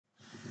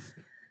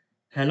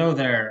Hello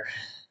there.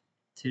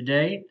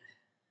 Today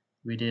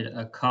we did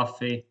a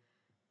coffee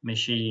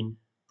machine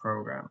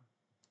program.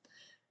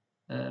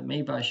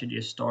 Maybe I should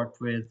just start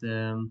with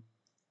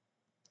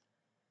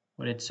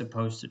what it's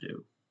supposed to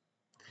do.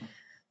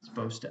 It's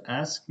supposed to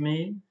ask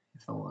me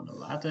if I want a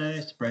latte,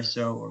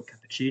 espresso, or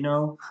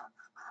cappuccino.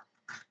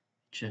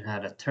 It should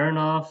have a turn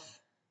off.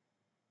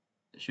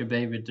 It should be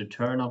able to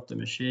turn off the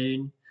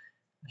machine.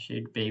 I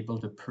should be able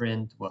to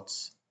print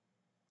what's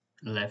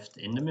left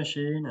in the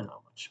machine and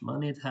how much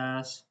money it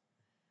has.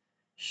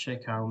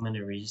 Check how many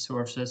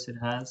resources it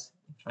has,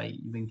 if I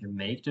even can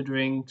make the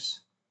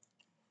drinks.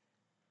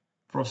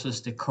 Process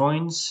the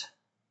coins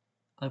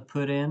I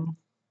put in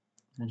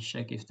and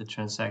check if the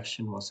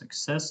transaction was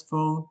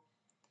successful.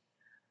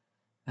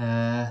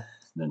 Then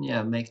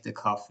yeah, make the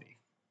coffee.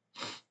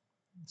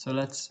 So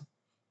let's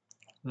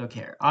look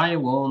here. I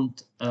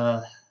want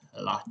a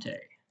latte.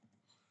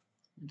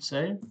 Let's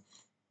say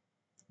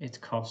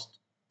it cost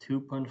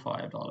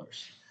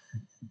 $2.5.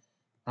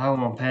 I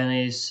don't want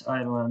pennies, I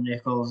don't have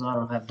nickels, I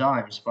don't have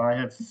dimes, but I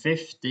have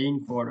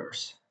 15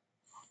 quarters.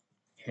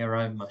 Here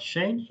I have my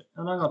change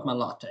and I got my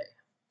latte.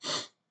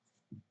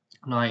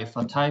 Now if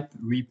I type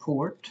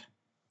report,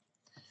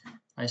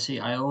 I see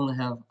I only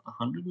have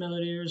 100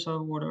 milliliters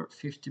of water,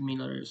 50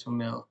 milliliters of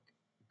milk.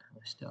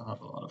 I still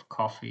have a lot of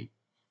coffee,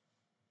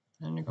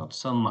 and I got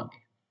some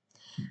money.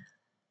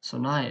 So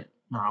now,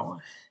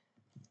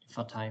 if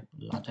I type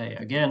latte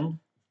again,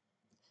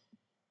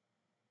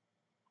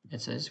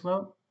 it says,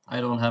 well,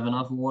 I don't have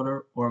enough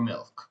water or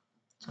milk,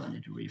 so I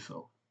need to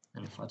refill.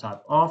 And if I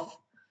type off,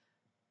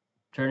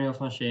 turning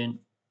off machine,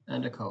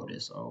 and the code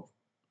is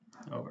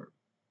over.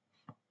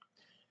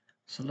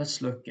 So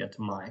let's look at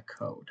my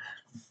code.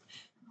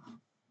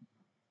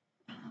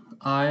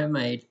 I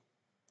made,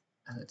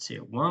 let's see,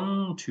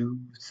 1, 2,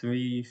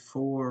 3,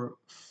 4,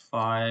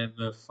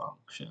 5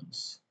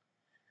 functions.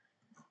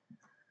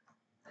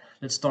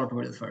 Let's start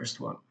with the first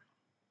one.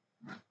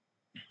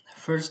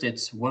 First,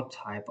 it's what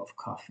type of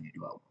coffee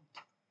do I want?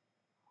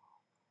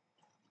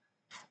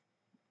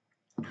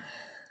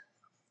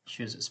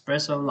 Choose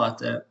espresso,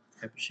 latte,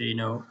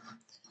 cappuccino,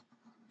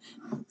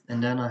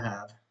 and then I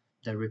have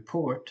the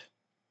report,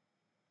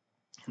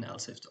 and I'll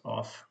shift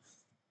off.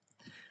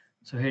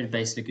 So here it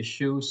basically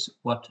shows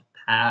what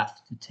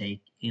path to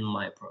take in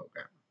my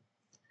program,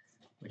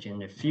 which in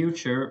the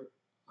future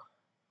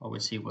I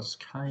would see was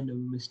kind of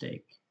a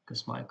mistake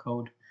because my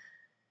code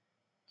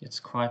gets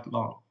quite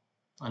long,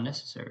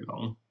 unnecessarily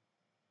long.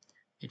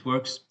 It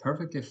works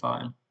perfectly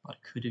fine, but I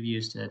could have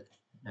used it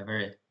in a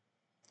very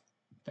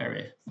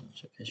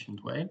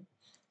efficient way.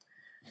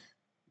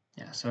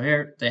 Yeah, so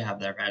here they have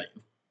their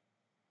value.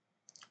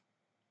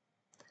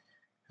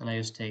 And I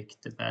just take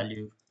the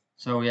value.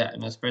 So yeah,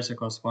 an espresso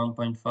costs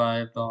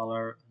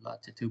 $1.5,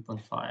 latte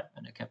 2.5,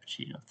 and a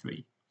cappuccino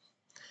 3.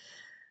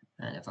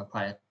 And if I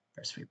apply it,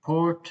 press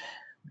report,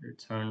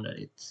 return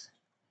that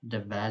the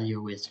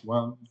value is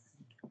 1.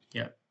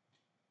 Yeah.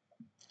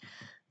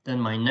 Then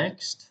my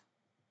next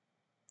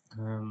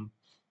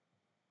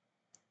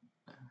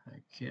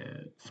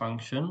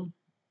function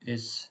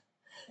is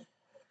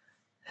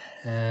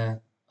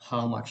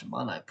how much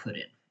money I put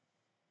in.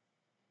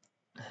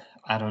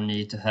 I don't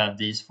need to have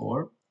these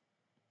 4.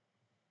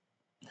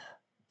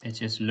 It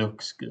just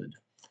looks good.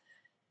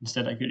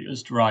 Instead, I could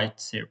just write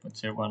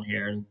 0.01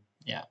 here, and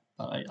yeah,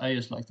 but I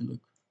just like the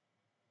look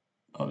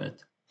of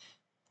it.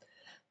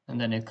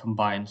 And then it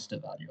combines the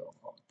value of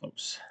all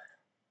those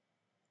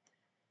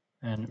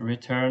and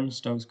returns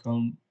those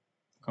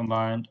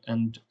combined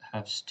and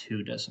has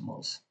 2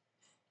 decimals.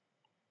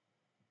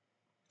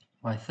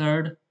 My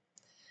third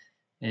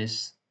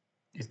is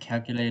it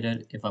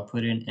calculated if I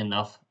put in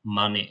enough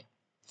money.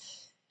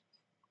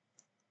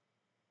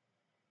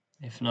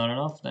 If not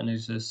enough, then it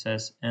just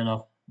says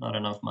enough, not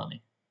enough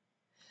money.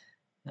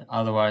 And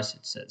otherwise,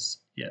 it says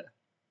yeah.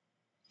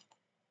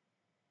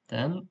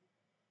 Then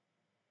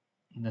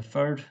the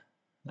third,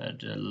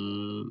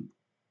 the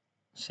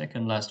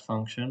second last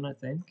function, I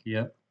think,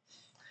 yeah,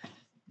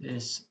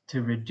 is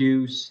to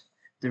reduce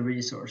the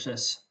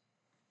resources.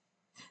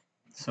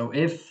 So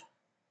if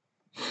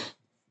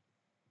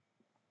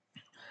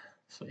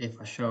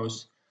I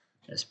choose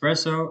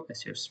espresso, it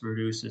just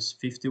reduces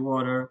 50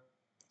 water,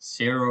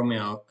 0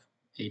 milk,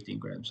 18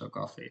 grams of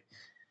coffee,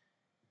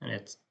 and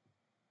it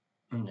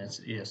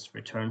just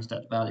returns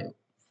that value.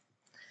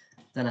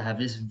 Then I have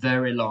this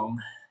very long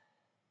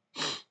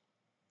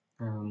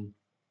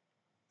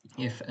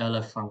if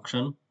elif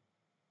function.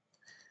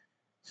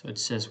 So it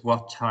says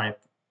what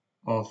type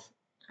of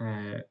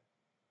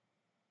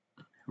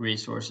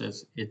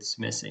resources it's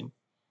missing.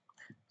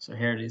 So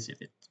here it is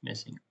if it's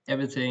missing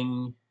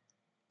everything,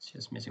 it's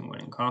just missing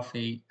one in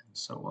coffee, and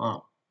so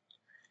on.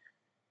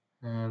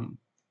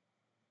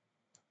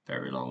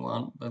 Very long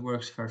one, but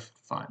works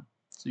perfectly fine.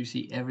 So you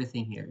see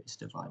everything here is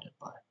divided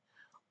by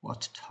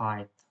what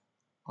type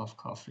of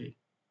coffee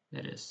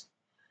it is.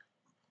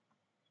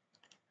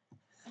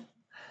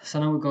 So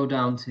now we go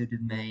down to the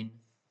main,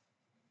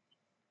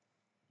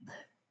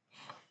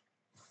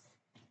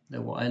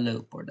 the while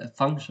loop or the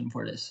function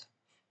for this.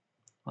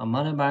 My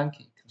money bank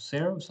equals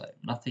 0, so I have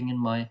nothing in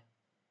my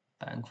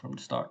bank from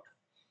the start.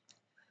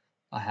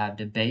 I have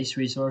the base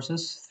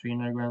resources,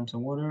 300 grams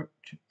of water,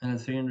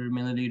 300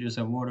 milliliters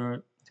of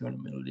water, 200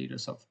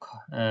 milliliters of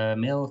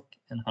milk,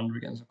 and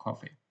 100 grams of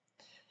coffee.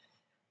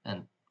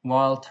 And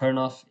while turn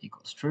off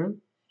equals true,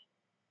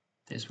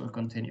 this will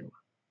continue.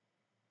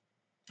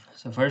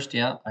 So first,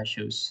 yeah, I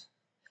choose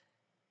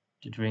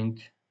the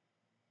drink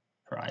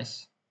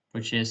price,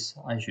 which is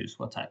I choose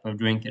what type of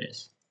drink it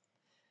is.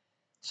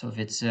 So if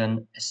it's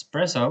an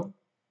espresso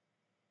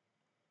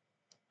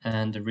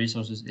and the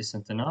resources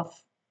isn't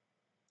enough,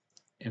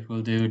 it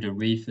will do the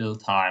refill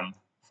time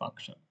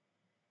function.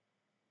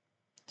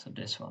 So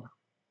this one.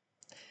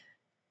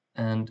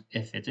 And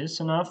if it is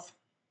enough,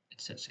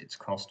 it says it's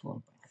cost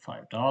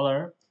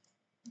 $1.5.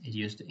 It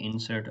used the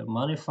insert a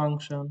money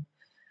function.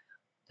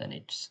 Then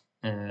it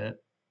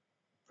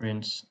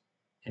prints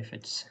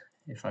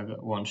if I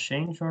want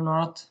change or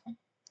not.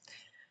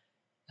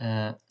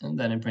 And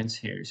then it prints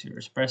here is your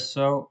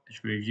espresso.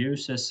 It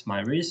reduces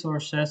my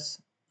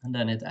resources, and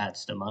then it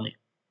adds the money.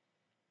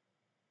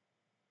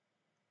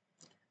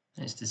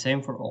 And it's the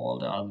same for all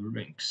the other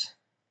drinks.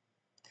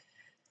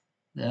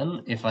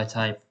 Then if I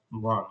type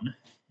 1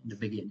 in the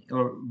beginning,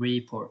 or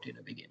report in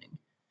the beginning,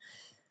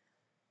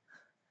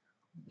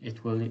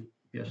 it will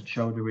just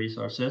show the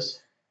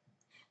resources.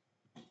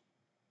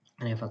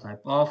 And if I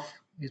type off,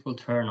 it will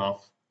turn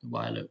off the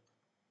while loop.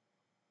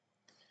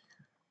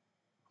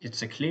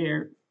 It's a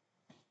clear,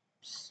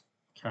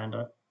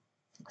 kinda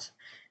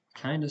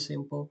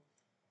simple,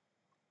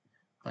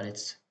 but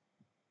it's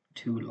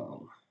too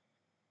long.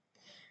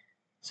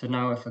 So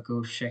now if I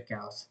go check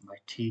out my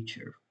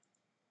teacher,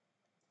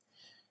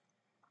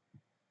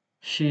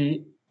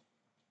 she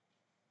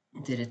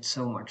did it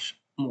so much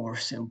more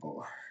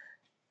simple.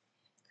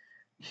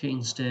 She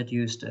instead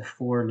used the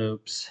for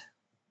loops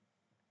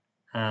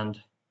and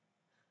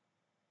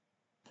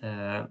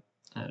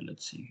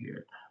let's see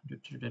here.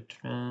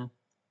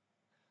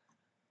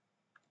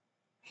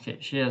 Okay,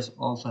 she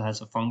also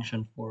has a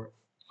function for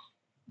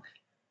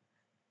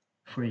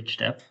each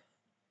step.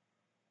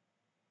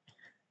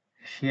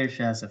 Here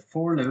she has a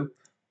for loop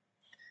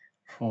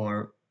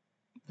for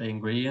the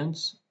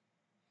ingredients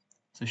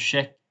to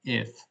check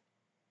if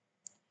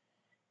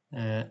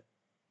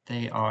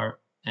they are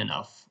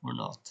enough or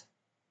not.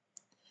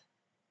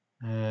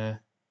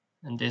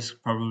 And this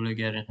probably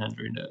get in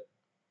handy in the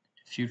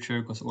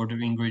future because order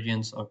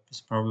ingredients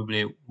is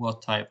probably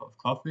what type of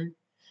coffee,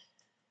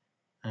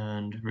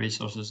 and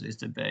resources is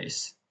the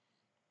base.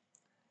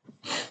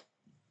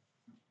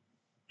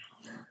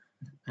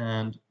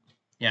 And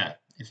yeah,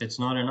 if it's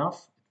not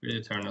enough, it will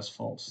return as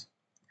false.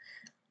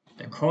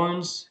 The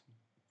coins,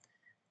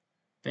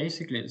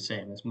 basically the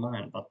same as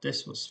mine, but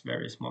this was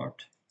very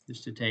smart.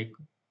 Just to take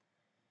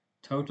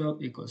total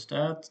equals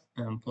that,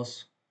 and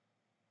plus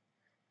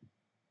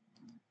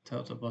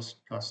total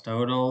plus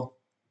total.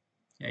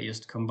 Yeah,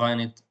 just combine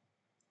it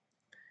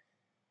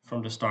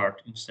from the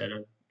start instead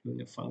of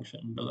doing a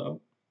function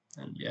below.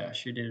 And yeah,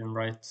 she didn't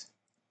write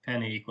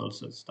penny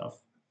equals and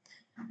stuff.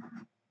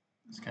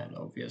 It's kind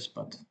of obvious,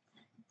 but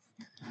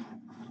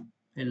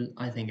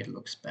I think it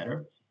looks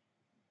better.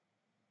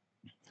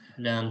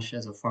 Then she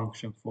has a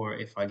function for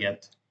if I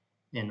get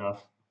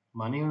enough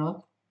money or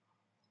not.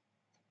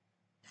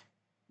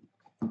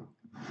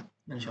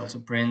 And she also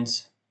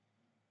prints.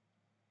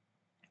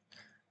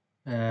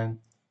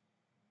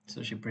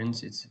 So she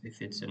prints it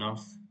if it's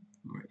enough,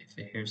 or if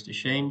here's the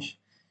change.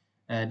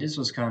 This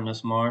was kind of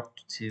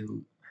smart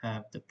to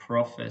have the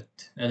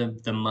profit,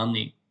 the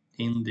money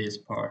in this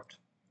part.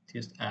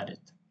 Just add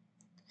it.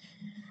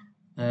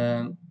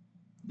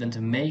 Then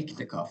to make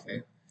the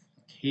coffee,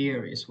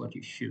 here is what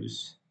you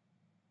choose.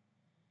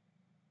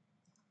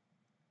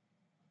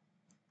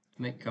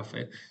 To make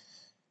coffee.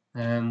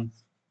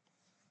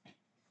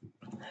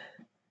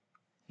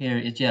 Here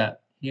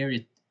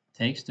it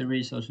takes the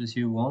resources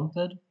you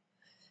wanted,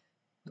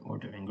 the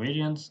order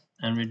ingredients,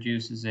 and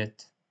reduces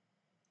it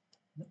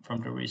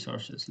from the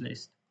resources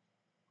list.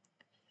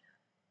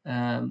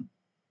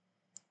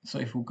 So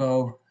if we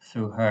go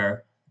through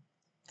her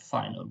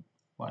final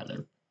while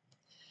loop,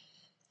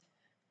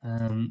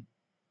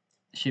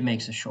 she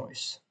makes a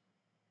choice: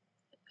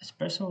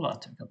 espresso,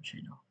 latte,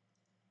 cappuccino.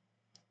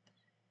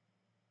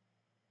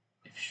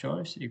 If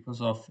choice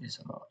equals off is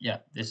about, yeah,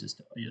 this is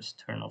just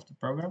turn off the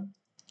program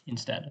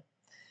instead.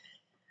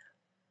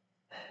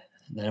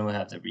 Then we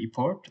have the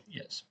report,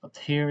 yes, but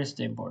here is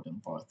the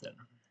important part then,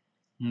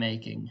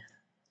 making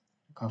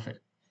coffee.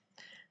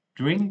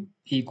 Drink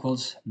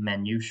equals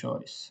menu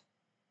choice.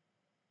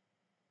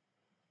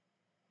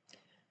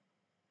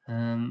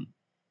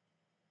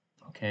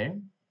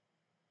 Okay,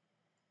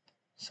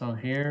 so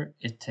here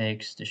it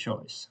takes the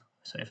choice.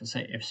 So if I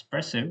say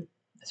espresso,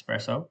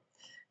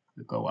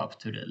 we go up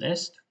to the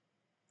list,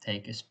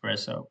 take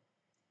espresso.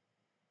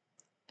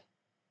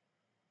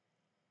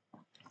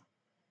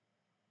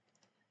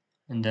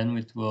 And then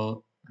it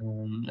will,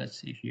 let's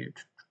see here.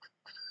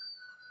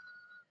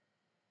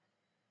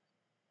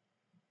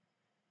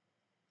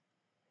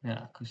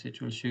 Yeah, because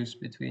it will choose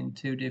between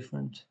two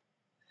different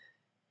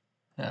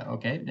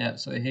Okay, yeah,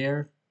 so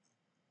here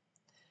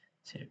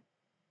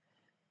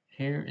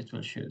it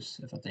will choose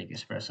if I take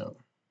espresso.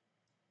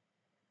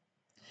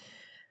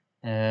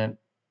 And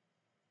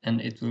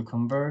it will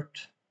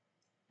convert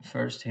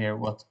first here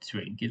what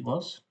drink it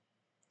was.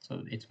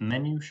 So its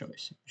menu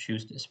choice,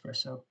 choose the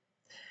espresso.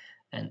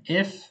 And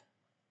if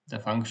the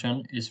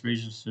function is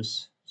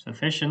resources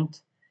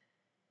sufficient,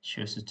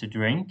 chooses to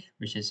drink,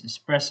 which is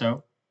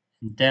espresso,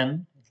 and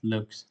then it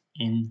looks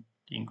in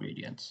the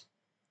ingredients.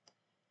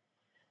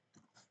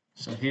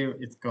 So here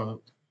it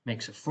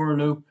makes a for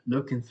loop,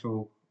 looking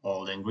through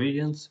all the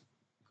ingredients,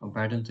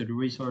 compare them to the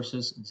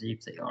resources, and see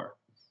if they are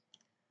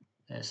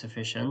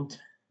sufficient.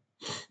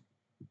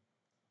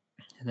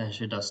 And then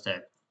she does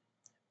the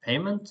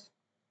payment.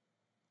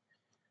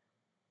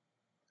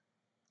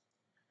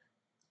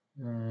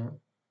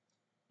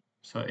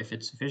 So if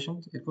it's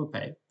sufficient, it will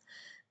pay.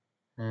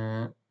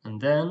 And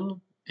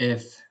then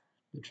if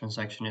the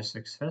transaction is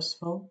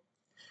successful,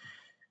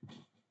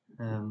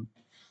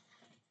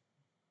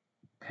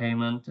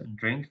 payment and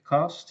drink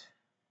cost.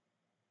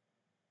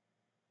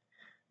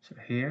 So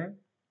here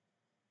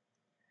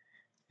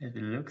it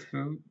will look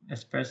through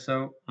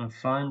espresso and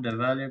find the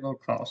valuable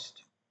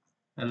cost.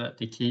 And let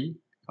the key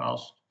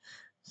cost,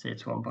 say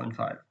it's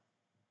 1.5.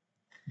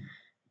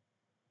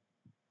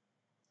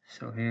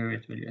 So here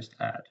it will just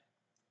add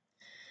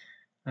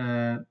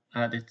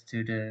it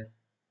to the,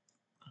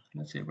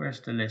 let's see,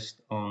 where's the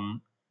list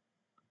on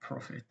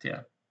profit?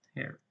 Yeah,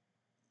 here.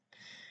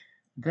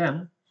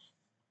 Then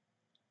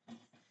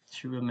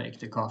she will make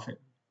the coffee.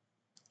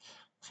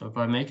 So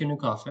by making the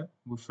coffee,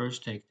 we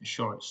first take the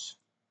choice,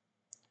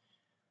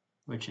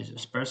 which is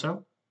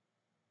espresso,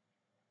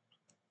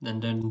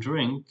 then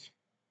drink.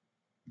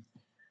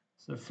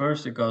 So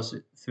first it goes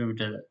through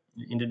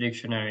in the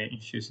dictionary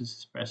and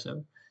chooses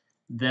espresso,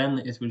 then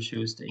it will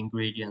choose the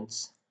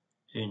ingredients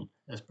in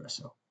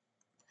espresso.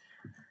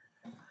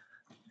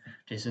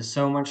 This is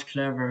so much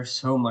clever,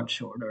 so much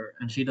shorter,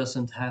 and she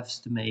doesn't have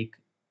to make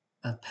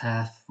a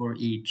path for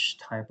each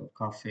type of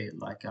coffee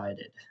like I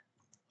did.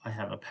 I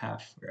have a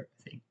path for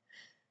everything.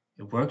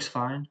 It works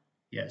fine,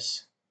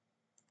 yes,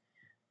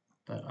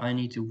 but I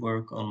need to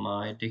work on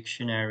my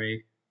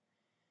dictionary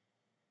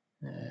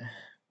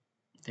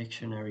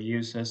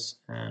uses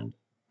and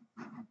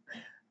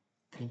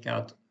think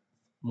out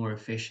more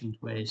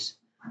efficient ways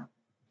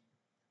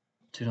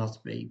to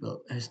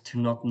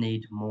not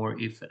need more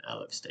if and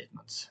elif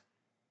statements.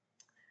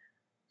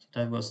 So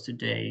that was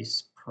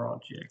today's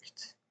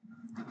project.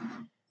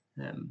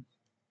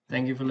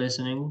 Thank you for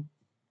listening.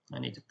 I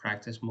need to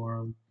practice more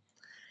on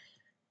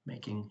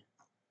making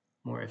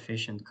more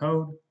efficient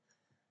code.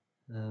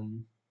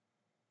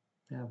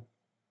 Yeah.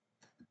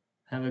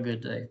 Have a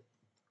good day.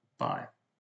 Bye.